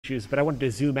issues, but I wanted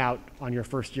to zoom out on your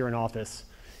first year in office.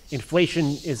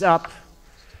 Inflation is up.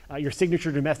 Your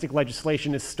signature domestic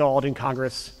legislation is stalled in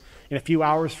Congress. In a few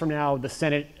hours from now, the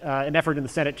Senate, an effort in the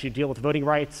Senate to deal with voting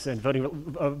rights and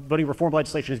voting reform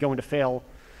legislation is going to fail.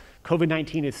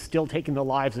 COVID-19 is still taking the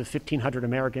lives of 1,500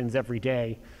 Americans every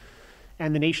day,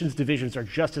 and the nation's divisions are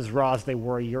just as raw as they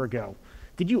were a year ago.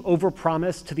 Did you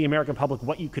overpromise to the American public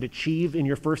what you could achieve in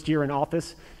your first year in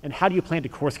office, and how do you plan to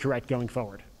course correct going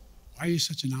forward? Why are you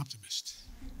such an optimist?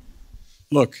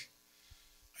 Look,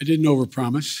 I didn't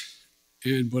overpromise,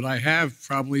 but I have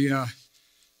probably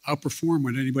outperformed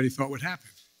what anybody thought would happen.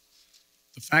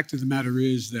 The fact of the matter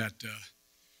is that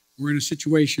we're in a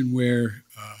situation where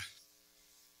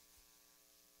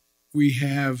we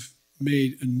have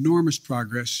made enormous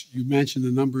progress. You mentioned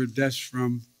the number of deaths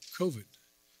from COVID.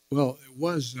 Well, it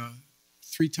was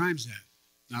 3 times that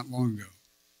not long ago.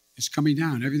 It's coming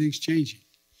down. Everything's changing.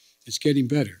 It's getting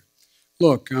better.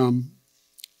 Look,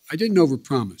 I didn't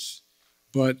overpromise,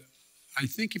 but I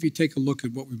think if you take a look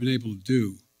at what we've been able to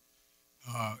do,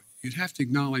 you'd have to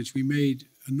acknowledge we made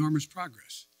enormous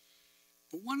progress.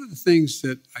 But one of the things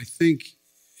that I think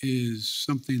is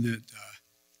something that,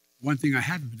 one thing I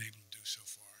haven't been able to do so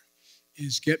far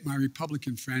is get my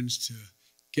Republican friends to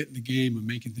get in the game of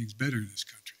making things better in this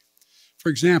country. For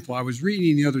example, I was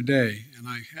reading the other day, and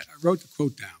I wrote the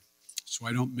quote down so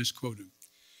I don't misquote him.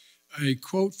 A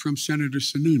quote from Senator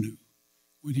Sununu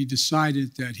when he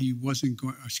decided that he wasn't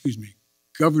going,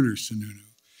 Governor Sununu,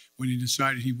 when he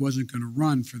decided he wasn't going to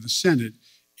run for the Senate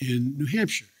in New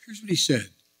Hampshire. Here's what he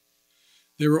said.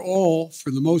 They were all,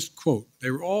 for the most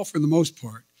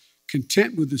part,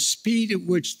 content with the speed at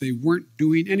which they weren't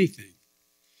doing anything.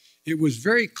 It was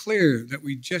very clear that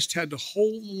we just had to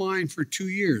hold the line for 2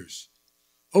 years.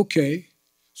 Okay,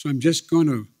 so I'm just going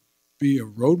to be a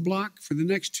roadblock for the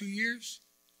next 2 years?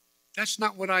 That's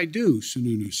not what I do,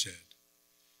 Sununu said.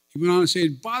 He went on to say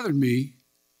it bothered me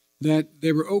that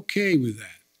they were okay with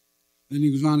that. Then he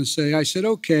goes on to say, I said,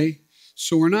 okay,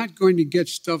 so we're not going to get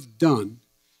stuff done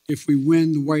if we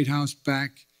win the White House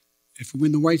back,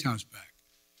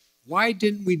 Why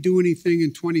didn't we do anything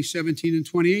in 2017 and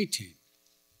 2018?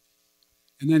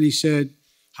 And then he said,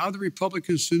 how the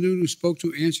Republican Sununu spoke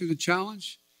to answer the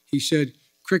challenge? He said,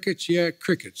 crickets, yeah,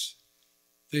 crickets.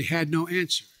 They had no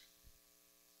answer.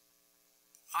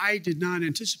 I did not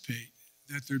anticipate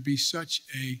that there'd be such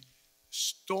a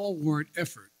stalwart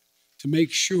effort to make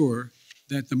sure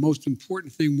that the most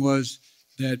important thing was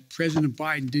that President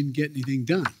Biden didn't get anything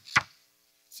done.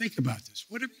 Think about this.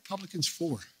 What are Republicans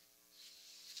for?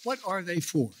 What are they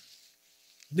for?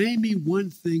 Name me one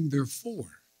thing they're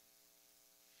for.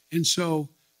 And so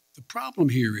the problem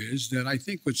here is that I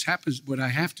think what I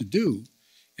have to do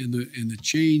in the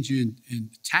change in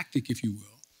tactic, if you will,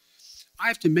 I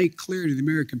have to make clear to the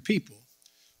American people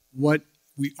what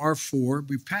we are for.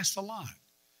 We've passed a lot.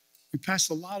 We passed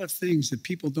a lot of things that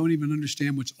people don't even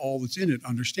understand what's all that's in it,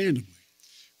 understandably.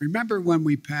 Remember when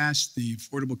we passed the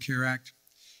Affordable Care Act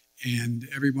and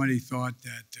everybody thought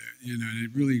that,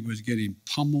 it really was getting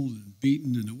pummeled and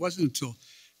beaten. And it wasn't until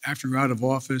after we were out of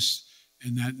office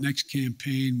and that next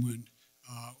campaign, when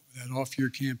that off-year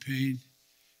campaign,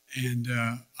 and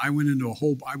I wasn't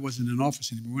in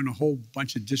office anymore, went in a whole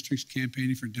bunch of districts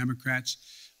campaigning for Democrats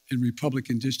and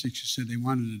Republican districts who said they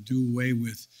wanted to do away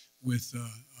with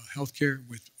health care,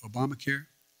 with Obamacare.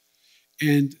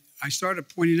 And I started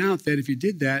pointing out that if you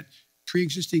did that,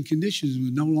 pre-existing conditions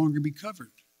would no longer be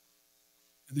covered.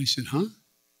 And they said, huh?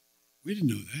 We didn't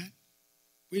know that.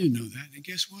 We didn't know that. And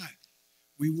guess what?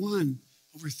 We won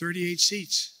over 38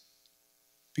 seats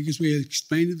because we had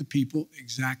explained to the people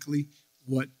exactly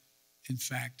what, in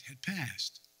fact, had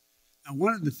passed. Now,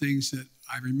 one of the things that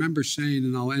I remember saying,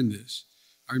 and I'll end this,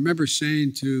 I remember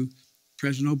saying to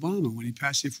President Obama when he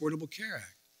passed the Affordable Care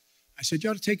Act, I said, you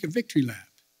ought to take a victory lap.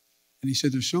 And he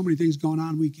said, there's so many things going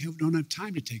on, we don't have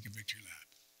time to take a victory lap.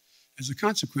 As a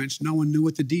consequence, no one knew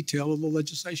what the detail of the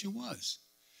legislation was.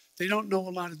 They don't know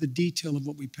a lot of the detail of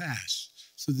what we pass.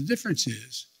 So the difference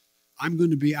is, I'm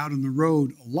going to be out on the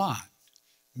road a lot,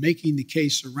 making the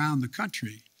case around the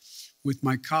country with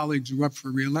my colleagues who are up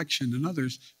for re-election and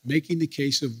others, making the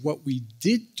case of what we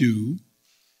did do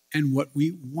and what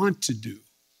we want to do,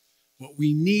 what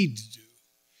we need to do.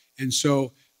 And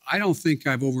so I don't think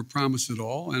I've overpromised at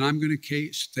all, and I'm going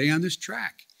to stay on this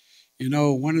track.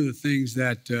 One of the things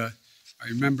that I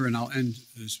remember, and I'll end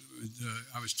this,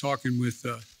 I was talking with,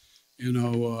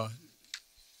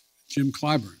 Jim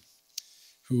Clyburn,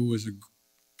 who was a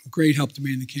great help to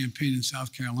me in the campaign in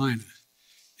South Carolina.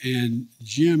 And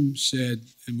Jim said,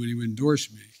 and when he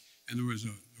endorsed me, and there was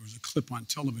a clip on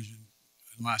television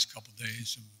in the last couple of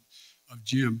days of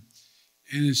Jim,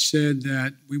 and it said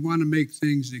that we want to make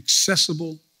things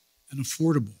accessible and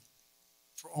affordable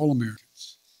for all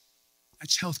Americans.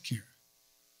 That's healthcare.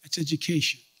 That's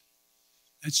education.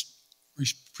 That's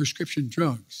prescription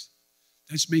drugs.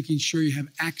 That's making sure you have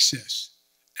access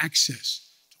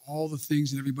to all the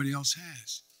things that everybody else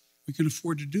has. We can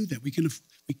afford to do that. We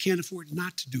can't afford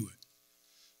not to do it.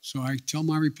 So I tell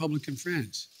my Republican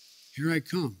friends, here I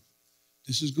come.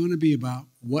 This is going to be about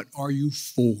what are you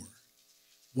for?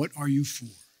 What are you for?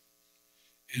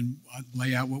 And I'll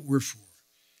lay out what we're for.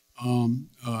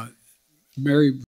 Mary